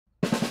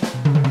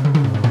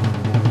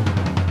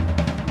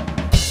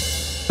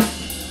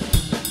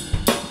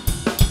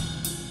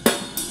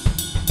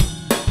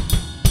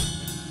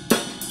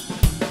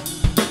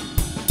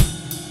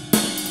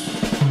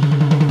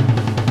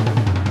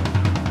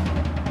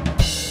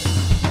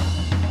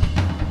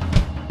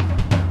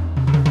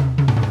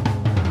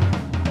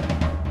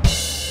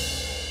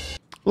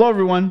Hello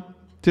everyone.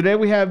 Today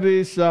we have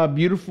this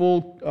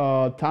beautiful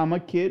Tama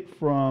kit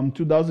from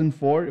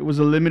 2004. It was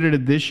a limited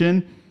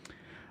edition.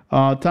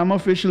 Tama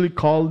officially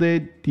called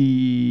it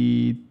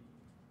the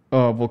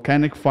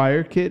Volcanic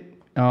Fire Kit.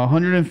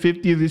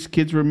 150 of these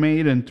kits were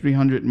made and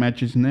 300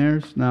 matches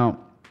snares. Now,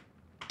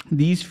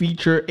 these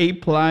feature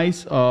 8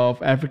 plies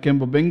of African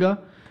Bubinga.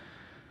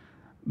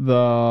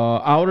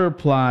 The outer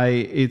ply,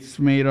 it's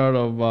made out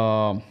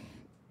of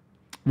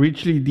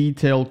richly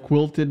detailed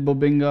Quilted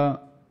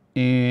Bubinga,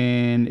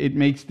 and it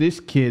makes this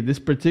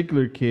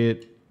particular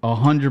kit,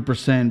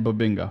 100%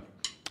 Bubinga.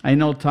 I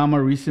know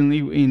Tama recently,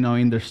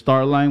 in their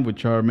Star line,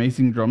 which are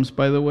amazing drums,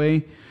 by the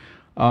way,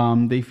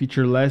 they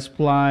feature less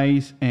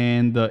plies,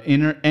 and the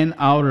inner and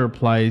outer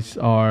plies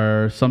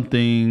are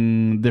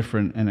something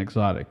different and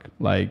exotic.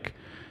 Like,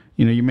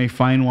 you may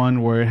find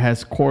one where it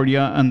has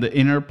cordia on the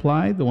inner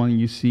ply, the one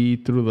you see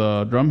through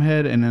the drum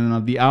head, and then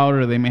on the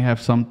outer, they may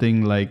have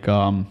something like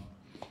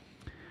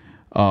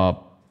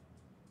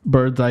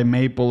bird's eye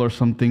maple or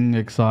something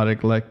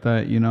exotic like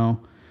that,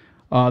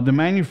 The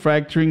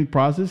manufacturing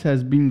process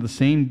has been the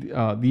same.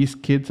 These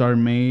kits were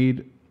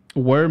made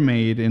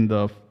in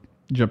the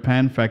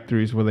Japan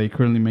factories where they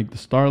currently make the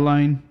Star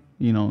line,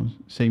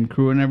 same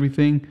crew and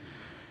everything.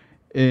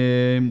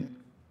 The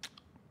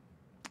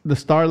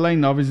Star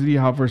line obviously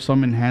offers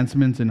some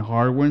enhancements in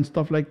hardware and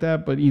stuff like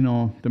that, but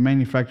the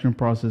manufacturing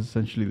process is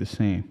essentially the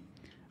same.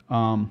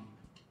 Now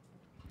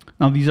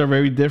these are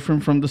very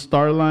different from the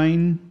Star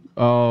line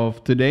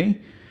of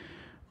today.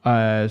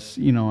 As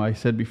I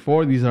said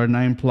before, these are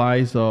 9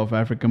 plies of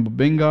African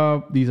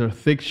Bubinga. These are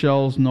thick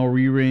shells, no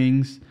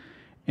re-rings,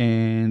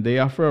 and they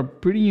offer a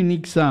pretty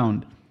unique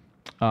sound.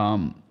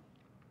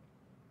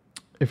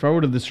 If I were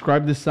to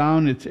describe the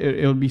sound,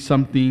 it'll be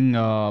something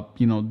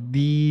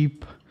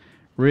deep,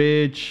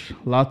 rich,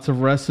 lots of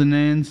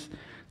resonance.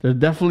 They're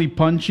definitely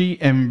punchy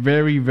and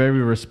very,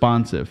 very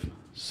responsive.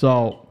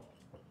 So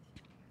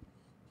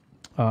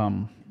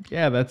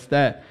yeah, that's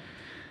that.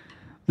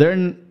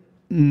 They're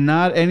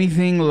not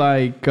anything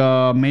like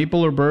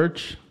maple or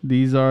birch.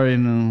 These are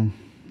in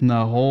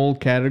a whole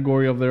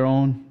category of their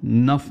own.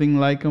 Nothing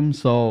like them.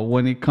 So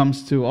when it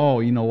comes to,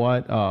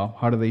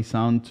 how do they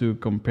sound to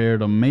compare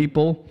to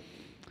maple?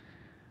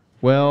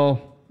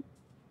 Well,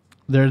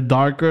 they're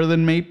darker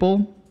than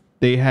maple.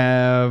 They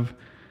have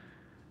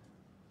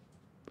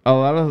a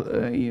lot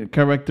of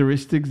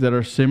characteristics that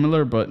are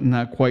similar, but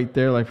not quite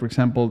there. Like, for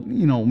example,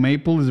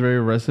 maple is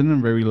very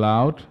resonant, very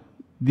loud.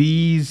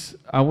 These,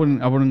 I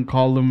wouldn't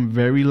call them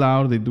very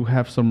loud. They do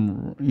have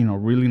some,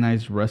 really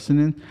nice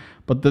resonance,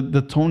 but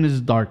the tone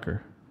is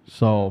darker.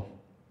 So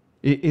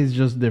it is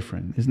just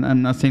different.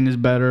 I'm not saying it's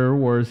better or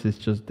worse. It's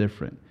just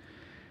different.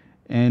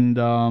 And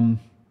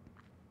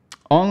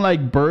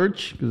unlike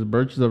birch, because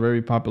birch is a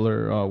very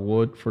popular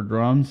wood for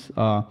drums,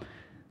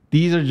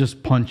 these are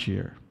just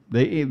punchier.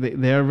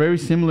 They are very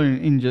similar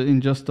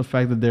in just the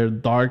fact that they're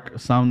dark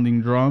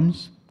sounding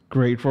drums,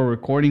 great for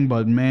recording,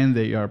 but man,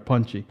 they are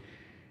punchy.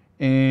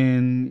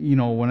 And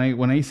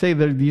when I say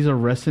that these are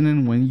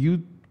resonant, when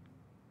you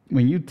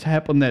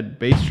tap on that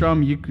bass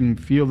drum, you can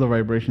feel the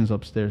vibrations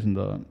upstairs in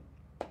the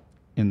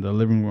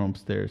living room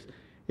upstairs.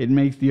 It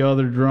makes the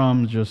other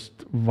drums just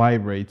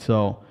vibrate.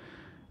 So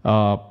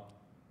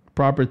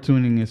proper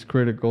tuning is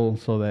critical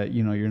so that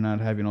you're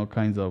not having all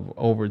kinds of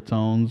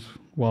overtones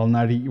while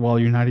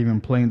you're not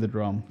even playing the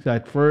drum. So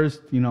at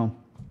first,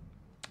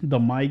 the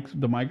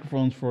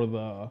microphones for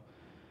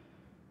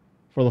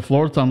the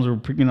floor toms were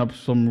picking up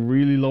some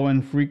really low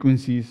end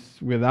frequencies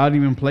without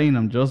even playing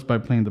them, just by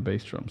playing the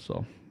bass drum.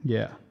 So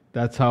yeah,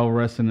 that's how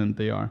resonant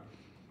they are.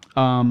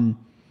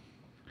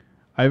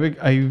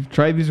 I've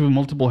tried these with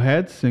multiple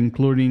heads,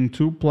 including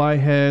 2-ply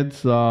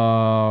heads,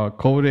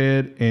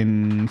 coated,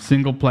 and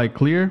single-ply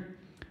clear.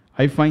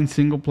 I find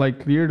single-ply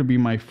clear to be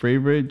my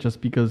favorite just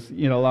because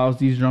it allows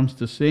these drums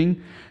to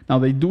sing. Now,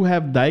 they do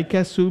have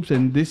die-cast hoops,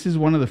 and this is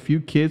one of the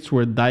few kits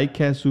where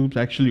die-cast hoops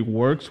actually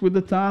works with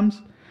the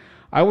toms.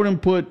 I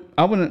wouldn't put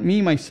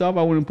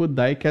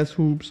die-cast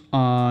hoops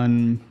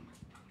on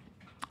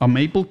a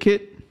maple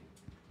kit,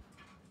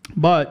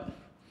 but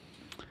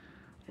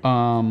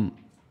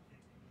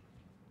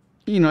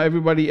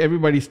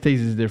everybody's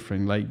taste is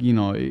different. Like,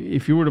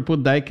 if you were to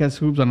put die-cast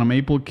hoops on a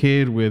maple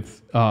kit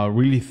with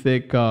really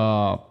thick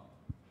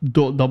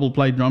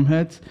double-ply drum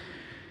heads,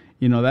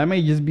 that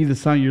may just be the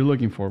sound you're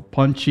looking for.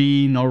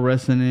 Punchy, no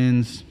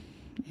resonance,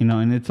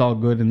 and it's all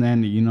good and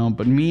dandy,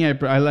 But me,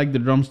 I like the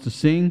drums to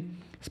sing,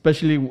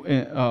 especially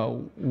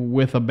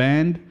with a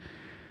band.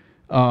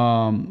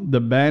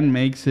 The band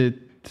makes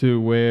it to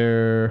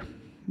where,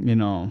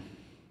 I'm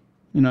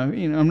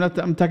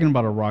talking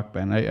about a rock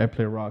band. I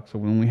play rock, so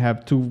when we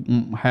have 2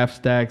 half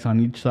stacks on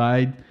each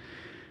side,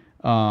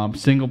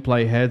 single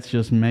ply heads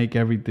just make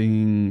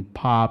everything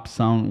pop,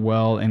 sound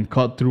well, and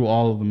cut through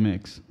all of the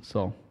mix.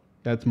 So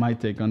that's my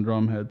take on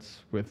drum heads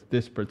with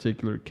this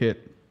particular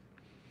kit.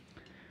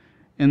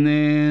 And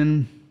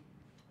then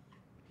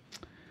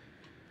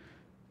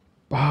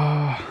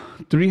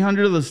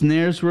 300 of the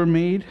snares were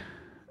made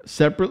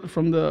separate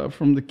from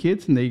the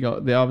kits, and they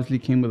obviously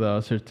came with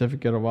a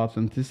certificate of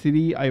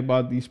authenticity. I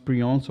bought these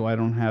pre-owned, so I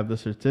don't have the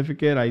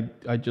certificate.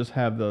 I just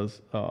have the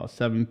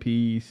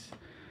 7-piece.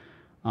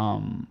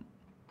 I'm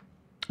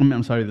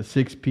sorry, the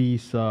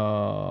 6-piece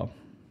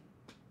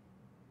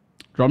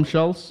drum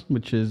shells,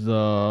 which is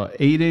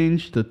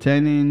 8-inch, the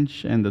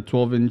 10-inch, and the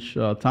 12-inch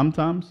tom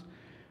toms,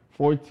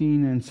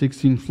 14 and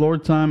 16 floor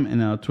tom,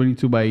 and a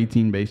 22 by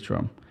 18 bass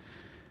drum.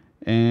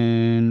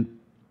 And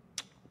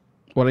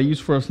what I use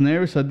for a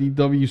snare is a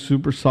DW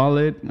Super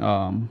Solid.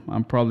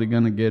 I'm probably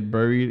gonna get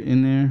buried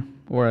in there,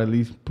 or at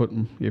least put,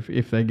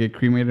 if I get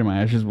cremated,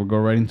 my ashes will go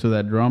right into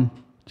that drum.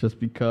 Just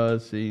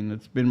because, you know,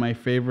 it's been my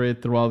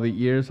favorite throughout the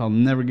years. I'll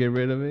never get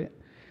rid of it.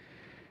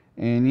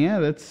 And yeah,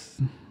 it's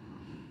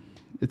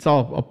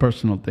all a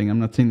personal thing. I'm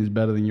not saying it's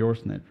better than your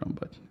snare drum,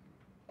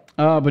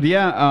 but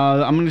yeah,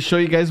 I'm gonna show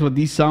you guys what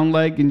these sound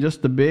like in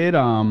just a bit.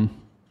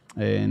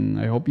 And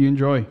I hope you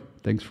enjoy.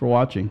 Thanks for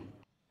watching.